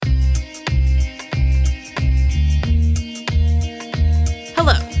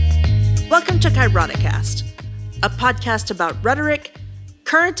Rotocast, a podcast about rhetoric,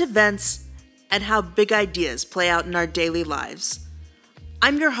 current events, and how big ideas play out in our daily lives.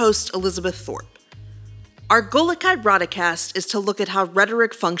 I'm your host, Elizabeth Thorpe. Our Golokai Rotocast is to look at how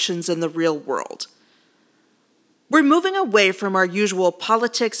rhetoric functions in the real world. We're moving away from our usual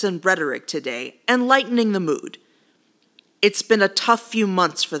politics and rhetoric today and lightening the mood. It's been a tough few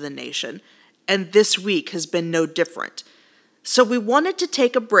months for the nation, and this week has been no different. So we wanted to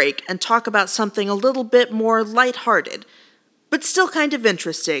take a break and talk about something a little bit more lighthearted, but still kind of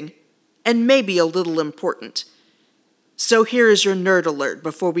interesting, and maybe a little important. So here is your nerd alert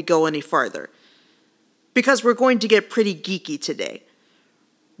before we go any farther. Because we're going to get pretty geeky today.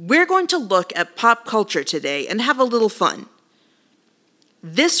 We're going to look at pop culture today and have a little fun.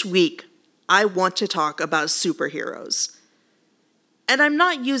 This week, I want to talk about superheroes. And I'm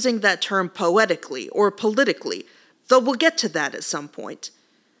not using that term poetically or politically, though we'll get to that at some point.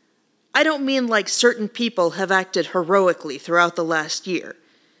 I don't mean like certain people have acted heroically throughout the last year.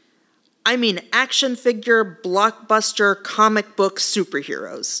 I mean action figure, blockbuster, comic book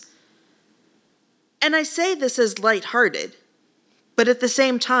superheroes. And I say this as lighthearted, but at the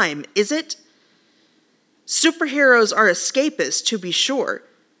same time, is it? Superheroes are escapist, to be sure,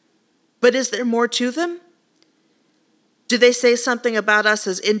 but is there more to them? Do they say something about us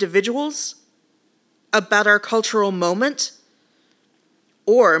as individuals? About our cultural moment?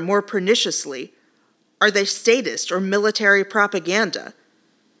 Or, more perniciously, are they statist or military propaganda?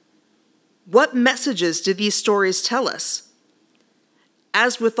 What messages do these stories tell us?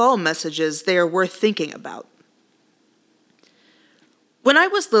 As with all messages, they are worth thinking about. When I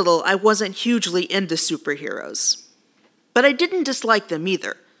was little, I wasn't hugely into superheroes, but I didn't dislike them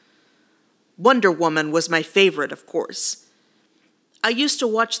either. Wonder Woman was my favorite, of course. I used to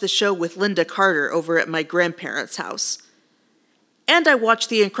watch the show with Linda Carter over at my grandparents' house. And I watched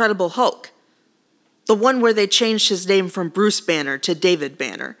The Incredible Hulk, the one where they changed his name from Bruce Banner to David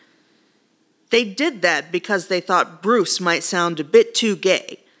Banner. They did that because they thought Bruce might sound a bit too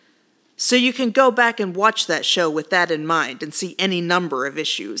gay. So you can go back and watch that show with that in mind and see any number of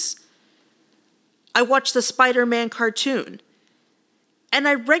issues. I watched the Spider-Man cartoon. And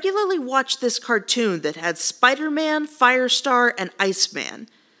I regularly watched this cartoon that had Spider-Man, Firestar, and Iceman.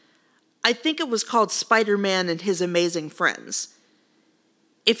 I think it was called Spider-Man and His Amazing Friends.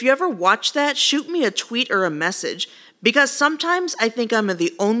 If you ever watch that, shoot me a tweet or a message, because sometimes I think I'm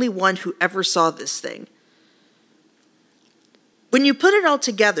the only one who ever saw this thing. When you put it all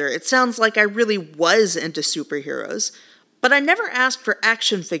together, it sounds like I really was into superheroes, but I never asked for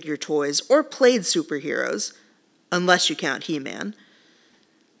action figure toys or played superheroes, unless you count He-Man.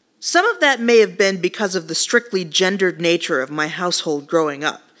 Some of that may have been because of the strictly gendered nature of my household growing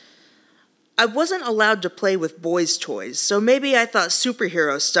up. I wasn't allowed to play with boys' toys, so maybe I thought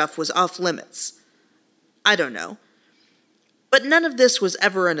superhero stuff was off limits. I don't know. But none of this was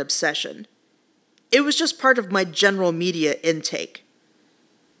ever an obsession. It was just part of my general media intake.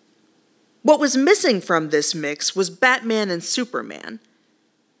 What was missing from this mix was Batman and Superman.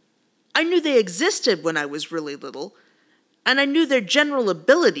 I knew they existed when I was really little, and I knew their general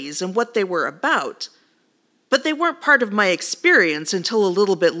abilities and what they were about, but they weren't part of my experience until a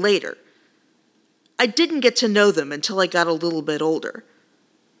little bit later. I didn't get to know them until I got a little bit older.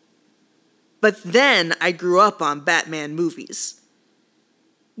 But then I grew up on Batman movies.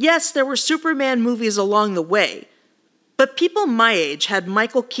 Yes, there were Superman movies along the way, but people my age had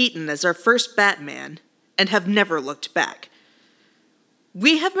Michael Keaton as our first Batman and have never looked back.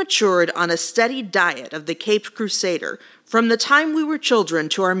 We have matured on a steady diet of the Caped Crusader from the time we were children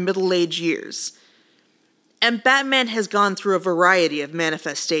to our middle-age years. And Batman has gone through a variety of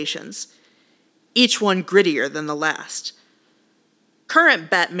manifestations, each one grittier than the last. Current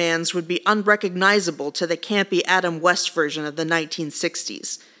Batmans would be unrecognizable to the campy Adam West version of the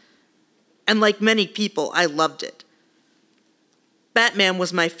 1960s. And like many people, I loved it. Batman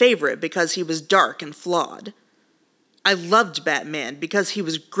was my favorite because he was dark and flawed. I loved Batman because he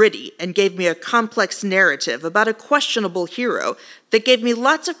was gritty and gave me a complex narrative about a questionable hero that gave me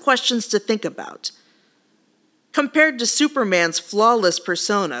lots of questions to think about. Compared to Superman's flawless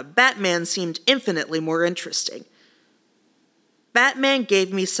persona, Batman seemed infinitely more interesting. Batman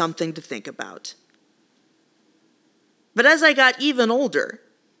gave me something to think about. But as I got even older,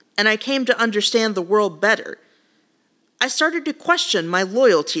 and I came to understand the world better, I started to question my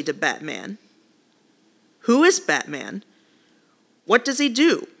loyalty to Batman. Who is Batman? What does he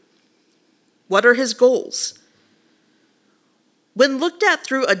do? What are his goals? When looked at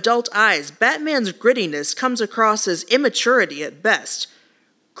through adult eyes, Batman's grittiness comes across as immaturity at best,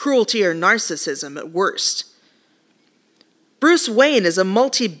 cruelty or narcissism at worst. Bruce Wayne is a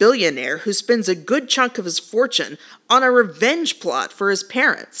multi-billionaire who spends a good chunk of his fortune on a revenge plot for his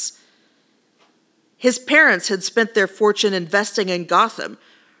parents. His parents had spent their fortune investing in Gotham,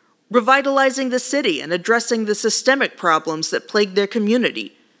 revitalizing the city and addressing the systemic problems that plagued their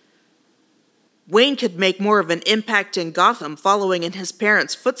community. Wayne could make more of an impact in Gotham following in his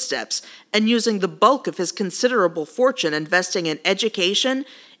parents' footsteps and using the bulk of his considerable fortune investing in education,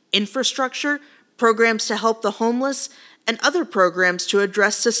 infrastructure, programs to help the homeless, and other programs to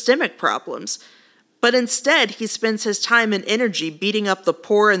address systemic problems. But instead, he spends his time and energy beating up the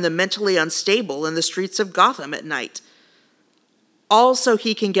poor and the mentally unstable in the streets of Gotham at night. All so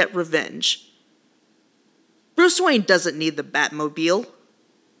he can get revenge. Bruce Wayne doesn't need the Batmobile.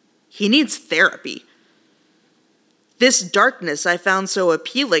 He needs therapy. This darkness I found so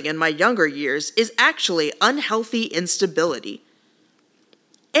appealing in my younger years is actually unhealthy instability.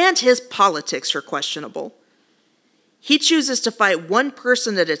 And his politics are questionable. He chooses to fight one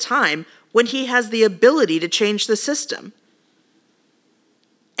person at a time when he has the ability to change the system.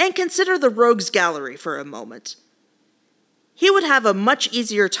 And consider the Rogues Gallery for a moment. He would have a much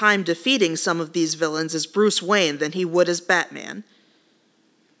easier time defeating some of these villains as Bruce Wayne than he would as Batman.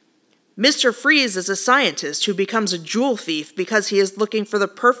 Mr. Freeze is a scientist who becomes a jewel thief because he is looking for the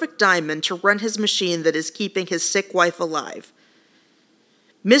perfect diamond to run his machine that is keeping his sick wife alive.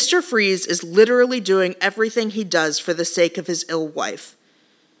 Mr. Freeze is literally doing everything he does for the sake of his ill wife.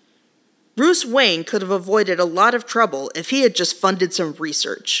 Bruce Wayne could have avoided a lot of trouble if he had just funded some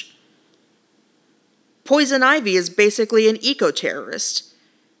research. Poison Ivy is basically an eco-terrorist.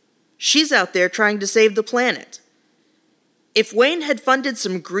 She's out there trying to save the planet. If Wayne had funded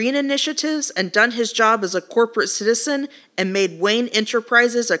some green initiatives and done his job as a corporate citizen and made Wayne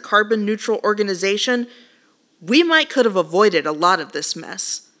Enterprises a carbon-neutral organization, we could have avoided a lot of this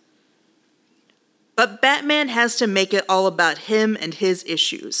mess. But Batman has to make it all about him and his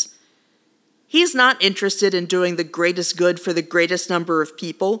issues. He's not interested in doing the greatest good for the greatest number of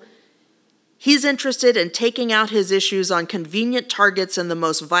people. He's interested in taking out his issues on convenient targets in the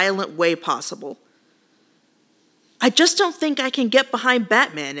most violent way possible. I just don't think I can get behind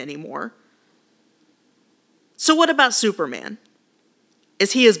Batman anymore. So what about Superman?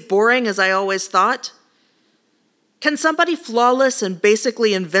 Is he as boring as I always thought? Can somebody flawless and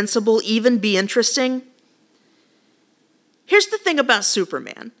basically invincible even be interesting? Here's the thing about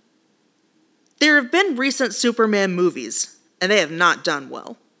Superman. There have been recent Superman movies, and they have not done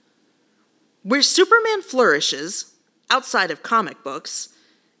well. Where Superman flourishes, outside of comic books,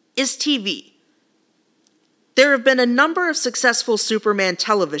 is TV. There have been a number of successful Superman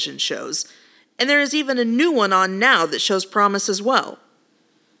television shows, and there is even a new one on now that shows promise as well.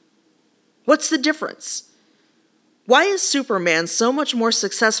 What's the difference? Why is Superman so much more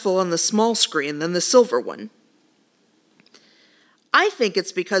successful on the small screen than the silver one? I think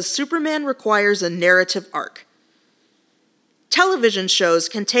it's because Superman requires a narrative arc. Television shows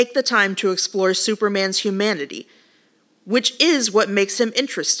can take the time to explore Superman's humanity, which is what makes him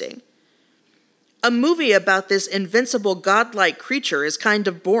interesting. A movie about this invincible godlike creature is kind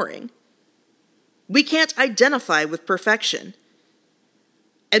of boring. We can't identify with perfection.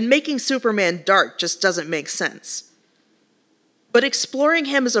 And making Superman dark just doesn't make sense. But exploring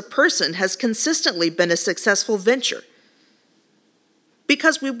him as a person has consistently been a successful venture.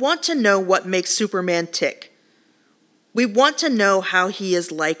 Because we want to know what makes Superman tick. We want to know how he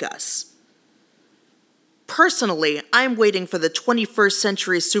is like us. Personally, I'm waiting for the 21st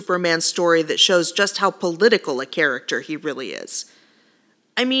century Superman story that shows just how political a character he really is.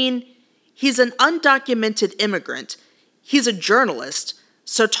 I mean, he's an undocumented immigrant, he's a journalist,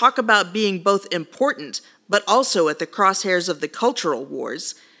 so talk about being both important, but also at the crosshairs of the cultural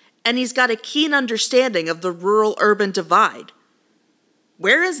wars, and he's got a keen understanding of the rural-urban divide.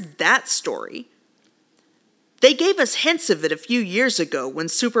 Where is that story? They gave us hints of it a few years ago when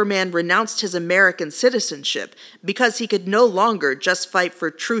Superman renounced his American citizenship because he could no longer just fight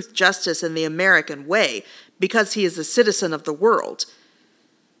for truth, justice, and the American way because he is a citizen of the world.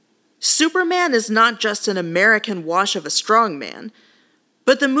 Superman is not just an American wash of a strongman,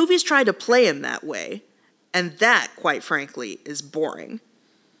 but the movies try to play him that way, and that, quite frankly, is boring.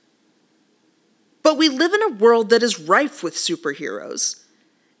 But we live in a world that is rife with superheroes.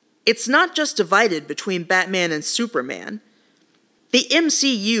 It's not just divided between Batman and Superman. The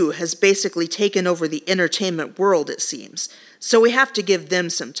MCU has basically taken over the entertainment world, it seems, so we have to give them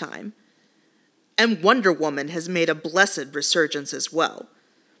some time. And Wonder Woman has made a blessed resurgence as well.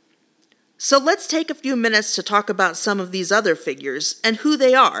 So let's take a few minutes to talk about some of these other figures and who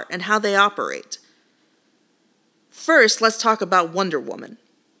they are and how they operate. First, let's talk about Wonder Woman.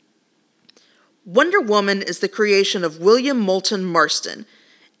 Wonder Woman is the creation of William Moulton Marston,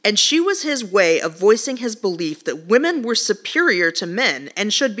 and she was his way of voicing his belief that women were superior to men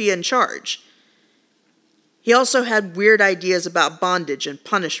and should be in charge. He also had weird ideas about bondage and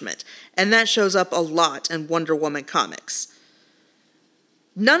punishment, and that shows up a lot in Wonder Woman comics.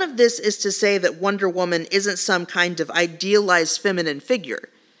 None of this is to say that Wonder Woman isn't some kind of idealized feminine figure.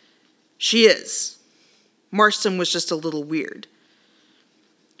 She is. Marston was just a little weird.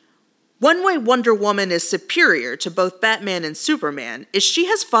 One way Wonder Woman is superior to both Batman and Superman is she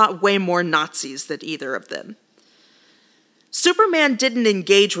has fought way more Nazis than either of them. Superman didn't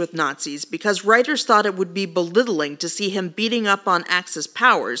engage with Nazis because writers thought it would be belittling to see him beating up on Axis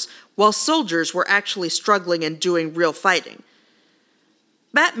powers while soldiers were actually struggling and doing real fighting.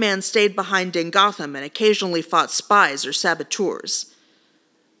 Batman stayed behind in Gotham and occasionally fought spies or saboteurs.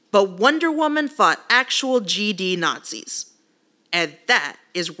 But Wonder Woman fought actual GD Nazis. And that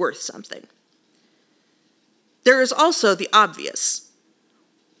is worth something. There is also the obvious.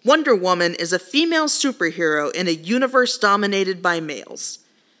 Wonder Woman is a female superhero in a universe dominated by males.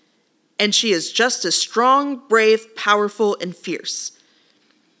 And she is just as strong, brave, powerful, and fierce.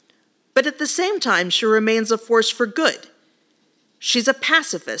 But at the same time, she remains a force for good. She's a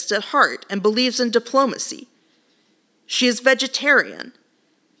pacifist at heart and believes in diplomacy. She is vegetarian.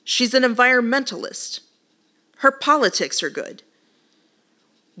 She's an environmentalist. Her politics are good.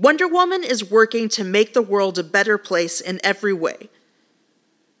 Wonder Woman is working to make the world a better place in every way.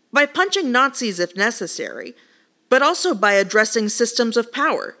 By punching Nazis if necessary, but also by addressing systems of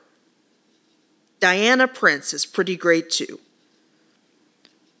power. Diana Prince is pretty great too.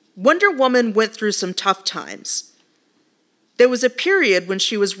 Wonder Woman went through some tough times. There was a period when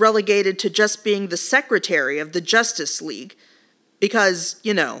she was relegated to just being the secretary of the Justice League because,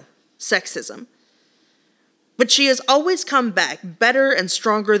 sexism. But she has always come back better and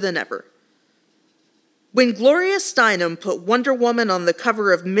stronger than ever. When Gloria Steinem put Wonder Woman on the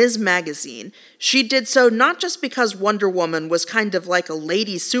cover of Ms. Magazine, she did so not just because Wonder Woman was kind of like a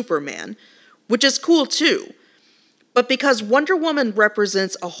lady Superman, which is cool too, but because Wonder Woman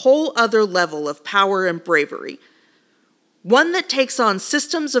represents a whole other level of power and bravery. One that takes on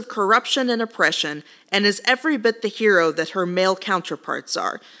systems of corruption and oppression and is every bit the hero that her male counterparts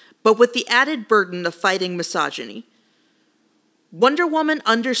are, but with the added burden of fighting misogyny. Wonder Woman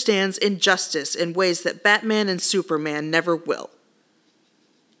understands injustice in ways that Batman and Superman never will.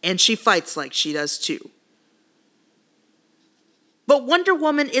 And she fights like she does too. But Wonder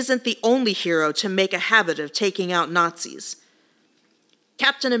Woman isn't the only hero to make a habit of taking out Nazis.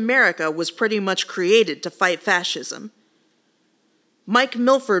 Captain America was pretty much created to fight fascism. Mike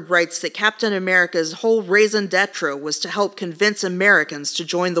Milford writes that Captain America's whole raison d'etre was to help convince Americans to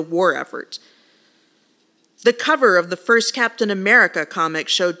join the war effort. The cover of the first Captain America comic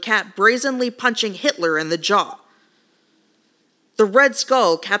showed Cap brazenly punching Hitler in the jaw. The Red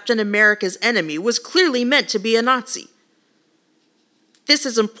Skull, Captain America's enemy, was clearly meant to be a Nazi. This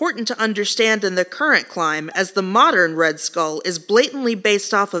is important to understand in the current climb, as the modern Red Skull is blatantly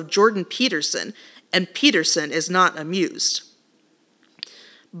based off of Jordan Peterson, and Peterson is not amused.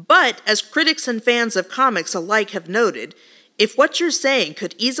 But, as critics and fans of comics alike have noted, if what you're saying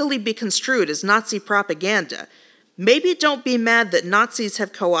could easily be construed as Nazi propaganda, maybe don't be mad that Nazis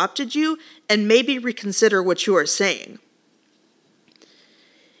have co-opted you, and maybe reconsider what you are saying.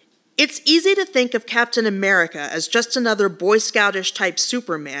 It's easy to think of Captain America as just another Boy Scoutish type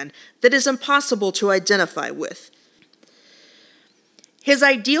Superman that is impossible to identify with. His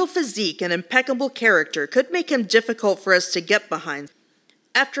ideal physique and impeccable character could make him difficult for us to get behind.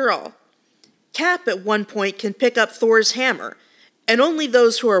 After all, Cap at one point can pick up Thor's hammer, and only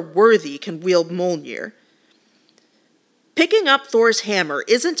those who are worthy can wield Mjolnir. Picking up Thor's hammer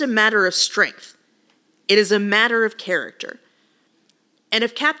isn't a matter of strength. It is a matter of character. And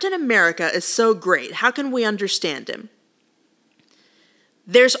if Captain America is so great, how can we understand him?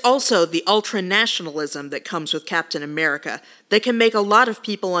 There's also the ultra-nationalism that comes with Captain America that can make a lot of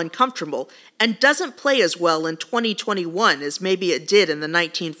people uncomfortable and doesn't play as well in 2021 as maybe it did in the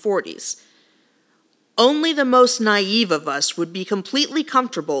 1940s. Only the most naive of us would be completely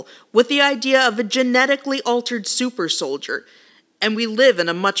comfortable with the idea of a genetically altered super soldier, and we live in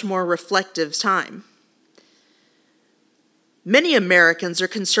a much more reflective time. Many Americans are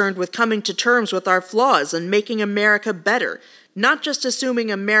concerned with coming to terms with our flaws and making America better, not just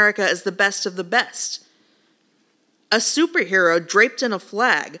assuming America is the best of the best. A superhero draped in a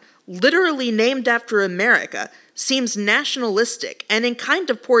flag, literally named after America, seems nationalistic and in kind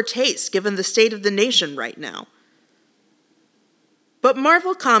of poor taste given the state of the nation right now. But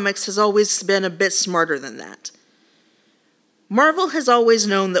Marvel Comics has always been a bit smarter than that. Marvel has always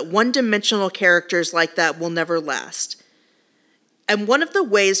known that one-dimensional characters like that will never last. And one of the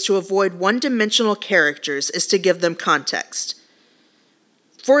ways to avoid one-dimensional characters is to give them context.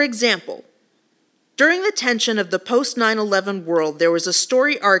 For example, during the tension of the post-9/11 world, there was a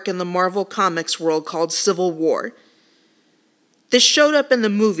story arc in the Marvel Comics world called Civil War. This showed up in the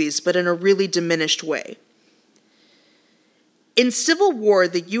movies, but in a really diminished way. In Civil War,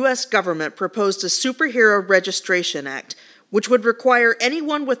 the US government proposed a Superhero Registration Act, which would require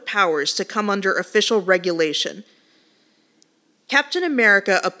anyone with powers to come under official regulation. Captain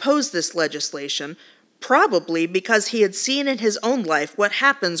America opposed this legislation, probably because he had seen in his own life what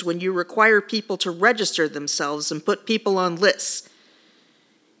happens when you require people to register themselves and put people on lists.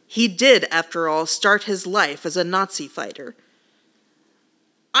 He did, after all, start his life as a Nazi fighter.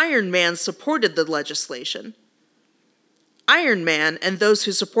 Iron Man supported the legislation. Iron Man and those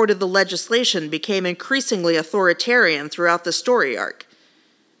who supported the legislation became increasingly authoritarian throughout the story arc.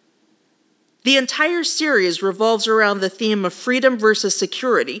 The entire series revolves around the theme of freedom versus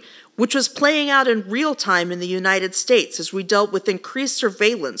security, which was playing out in real time in the United States as we dealt with increased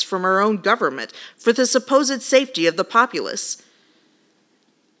surveillance from our own government for the supposed safety of the populace.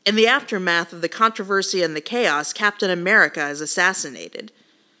 In the aftermath of the controversy and the chaos, Captain America is assassinated.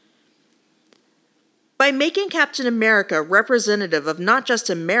 By making Captain America representative of not just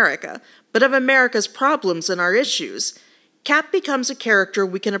America, but of America's problems and our issues, Cap becomes a character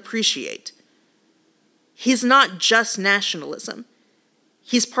we can appreciate. He's not just nationalism.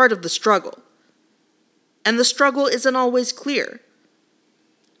 He's part of the struggle. And the struggle isn't always clear.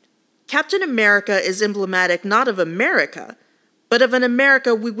 Captain America is emblematic not of America, but of an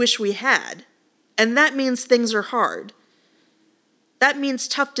America we wish we had. And that means things are hard. That means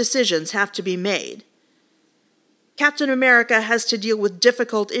tough decisions have to be made. Captain America has to deal with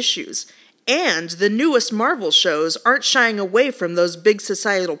difficult issues, and the newest Marvel shows aren't shying away from those big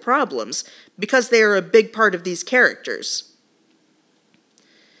societal problems because they are a big part of these characters.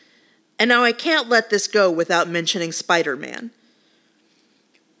 And now I can't let this go without mentioning Spider-Man.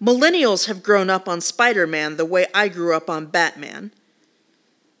 Millennials have grown up on Spider-Man the way I grew up on Batman.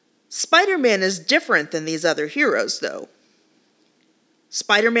 Spider-Man is different than these other heroes, though.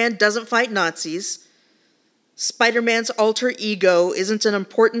 Spider-Man doesn't fight Nazis. Spider-Man's alter ego isn't an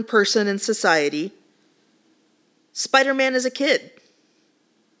important person in society. Spider-Man is a kid.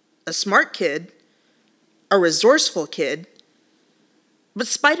 A smart kid. A resourceful kid. But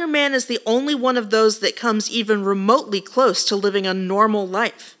Spider-Man is the only one of those that comes even remotely close to living a normal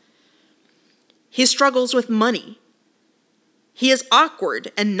life. He struggles with money. He is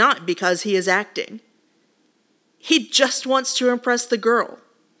awkward, and not because he is acting. He just wants to impress the girl.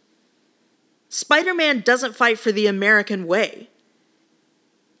 Spider-Man doesn't fight for the American way.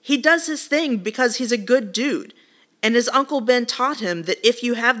 He does his thing because he's a good dude, and his Uncle Ben taught him that if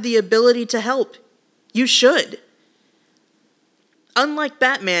you have the ability to help, you should. Unlike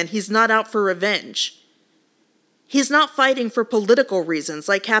Batman, he's not out for revenge. He's not fighting for political reasons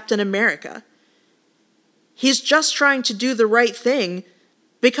like Captain America. He's just trying to do the right thing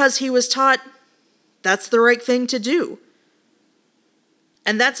because he was taught that's the right thing to do.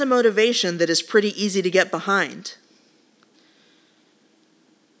 And that's a motivation that is pretty easy to get behind.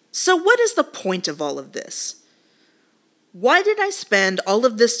 So what is the point of all of this? Why did I spend all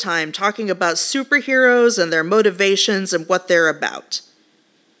of this time talking about superheroes and their motivations and what they're about?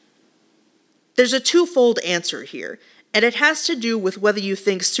 There's a twofold answer here, and it has to do with whether you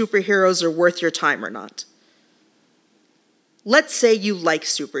think superheroes are worth your time or not. Let's say you like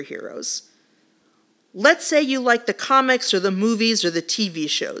superheroes. Let's say you like the comics or the movies or the TV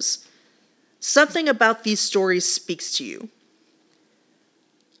shows. Something about these stories speaks to you.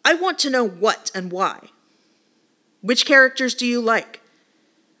 I want to know what and why. Which characters do you like?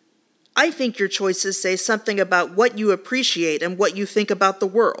 I think your choices say something about what you appreciate and what you think about the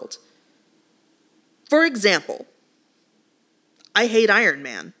world. For example, I hate Iron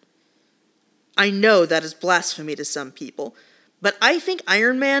Man. I know that is blasphemy to some people, but I think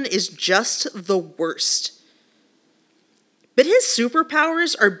Iron Man is just the worst. But his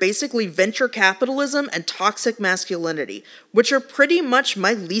superpowers are basically venture capitalism and toxic masculinity, which are pretty much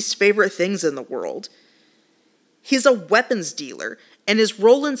my least favorite things in the world. He's a weapons dealer, and his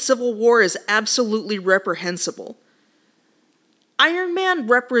role in Civil War is absolutely reprehensible. Iron Man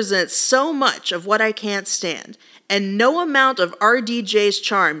represents so much of what I can't stand, and no amount of RDJ's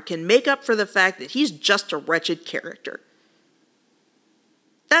charm can make up for the fact that he's just a wretched character.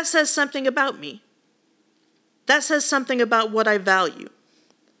 That says something about me. That says something about what I value.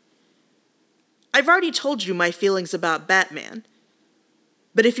 I've already told you my feelings about Batman.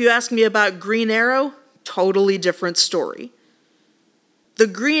 But if you ask me about Green Arrow, totally different story. The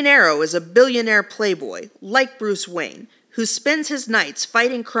Green Arrow is a billionaire playboy, like Bruce Wayne, who spends his nights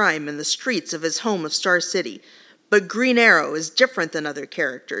fighting crime in the streets of his home of Star City. But Green Arrow is different than other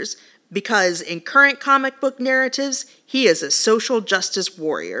characters, because in current comic book narratives, he is a social justice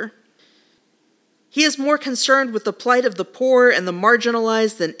warrior. He is more concerned with the plight of the poor and the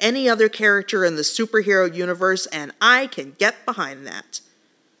marginalized than any other character in the superhero universe, and I can get behind that.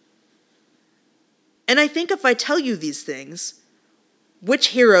 And I think if I tell you these things, which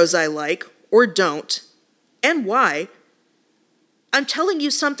heroes I like or don't, and why, I'm telling you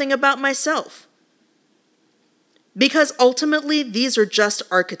something about myself. Because ultimately, these are just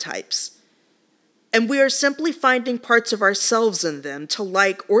archetypes, and we are simply finding parts of ourselves in them to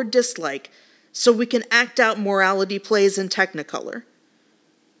like or dislike so we can act out morality plays in Technicolor.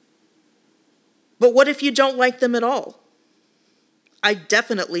 But what if you don't like them at all? I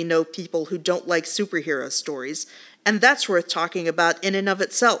definitely know people who don't like superhero stories, and that's worth talking about in and of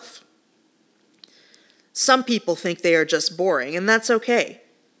itself. Some people think they are just boring, and that's okay.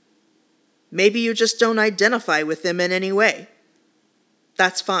 Maybe you just don't identify with them in any way.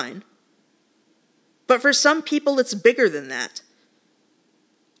 That's fine. But for some people, it's bigger than that.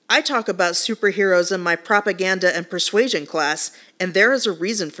 I talk about superheroes in my propaganda and persuasion class, and there is a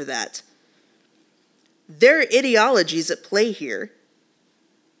reason for that. There are ideologies at play here,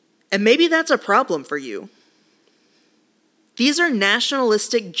 and maybe that's a problem for you. These are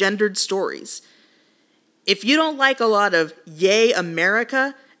nationalistic, gendered stories. If you don't like a lot of "Yay,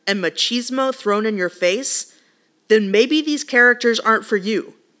 America" and machismo thrown in your face, then maybe these characters aren't for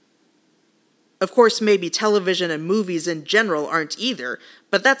you. Of course, maybe television and movies in general aren't either,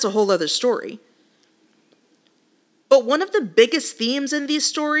 but that's a whole other story. But one of the biggest themes in these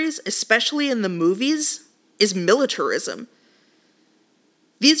stories, especially in the movies, is militarism.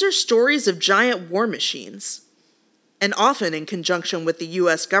 These are stories of giant war machines, and often in conjunction with the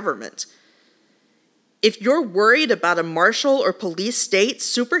US government. If you're worried about a martial or police state,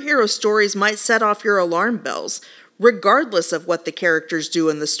 superhero stories might set off your alarm bells, regardless of what the characters do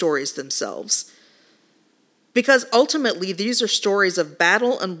in the stories themselves. Because ultimately, these are stories of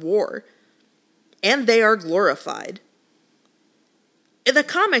battle and war, and they are glorified. In the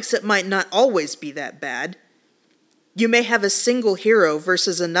comics, it might not always be that bad. You may have a single hero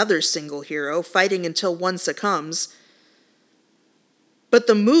versus another single hero fighting until one succumbs. But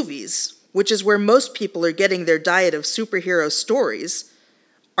the movies, which is where most people are getting their diet of superhero stories,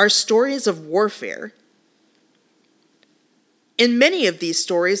 are stories of warfare. In many of these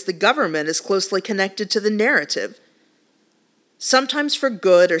stories, the government is closely connected to the narrative, sometimes for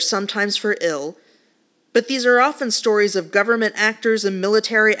good or sometimes for ill, but these are often stories of government actors and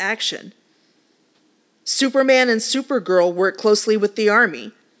military action. Superman and Supergirl work closely with the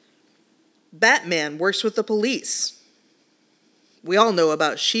army. Batman works with the police. We all know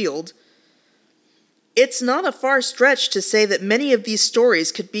about S.H.I.E.L.D. It's not a far stretch to say that many of these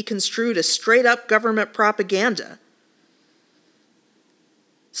stories could be construed as straight-up government propaganda.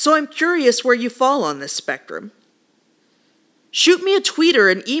 So I'm curious where you fall on this spectrum. Shoot me a tweet or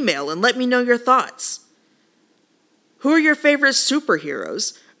an email and let me know your thoughts. Who are your favorite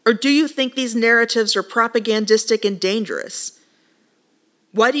superheroes? Or do you think these narratives are propagandistic and dangerous?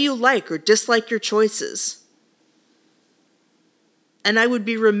 Why do you like or dislike your choices? And I would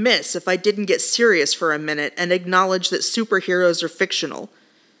be remiss if I didn't get serious for a minute and acknowledge that superheroes are fictional.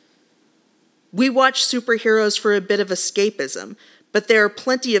 We watch superheroes for a bit of escapism, but there are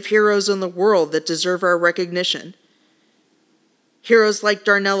plenty of heroes in the world that deserve our recognition. Heroes like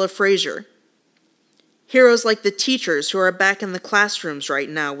Darnella Frazier. Heroes like the teachers who are back in the classrooms right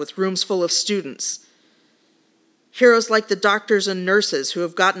now with rooms full of students. Heroes like the doctors and nurses who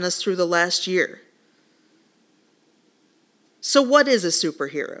have gotten us through the last year. So what is a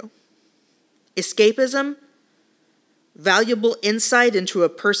superhero? Escapism? Valuable insight into a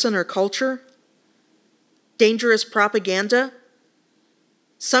person or culture? Dangerous propaganda?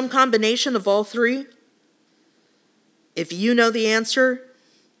 Some combination of all three? If you know the answer,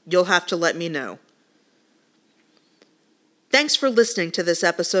 you'll have to let me know. Thanks for listening to this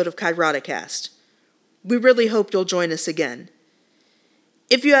episode of Kairoticast. We really hope you'll join us again.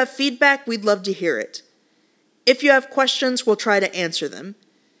 If you have feedback, we'd love to hear it. If you have questions, we'll try to answer them.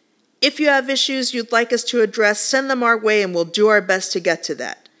 If you have issues you'd like us to address, send them our way and we'll do our best to get to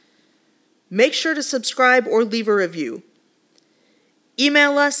that. Make sure to subscribe or leave a review.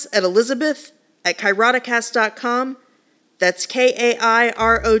 Email us at elizabeth@kairoticast.com. That's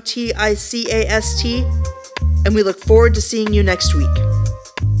KAIROTICAST. And we look forward to seeing you next week.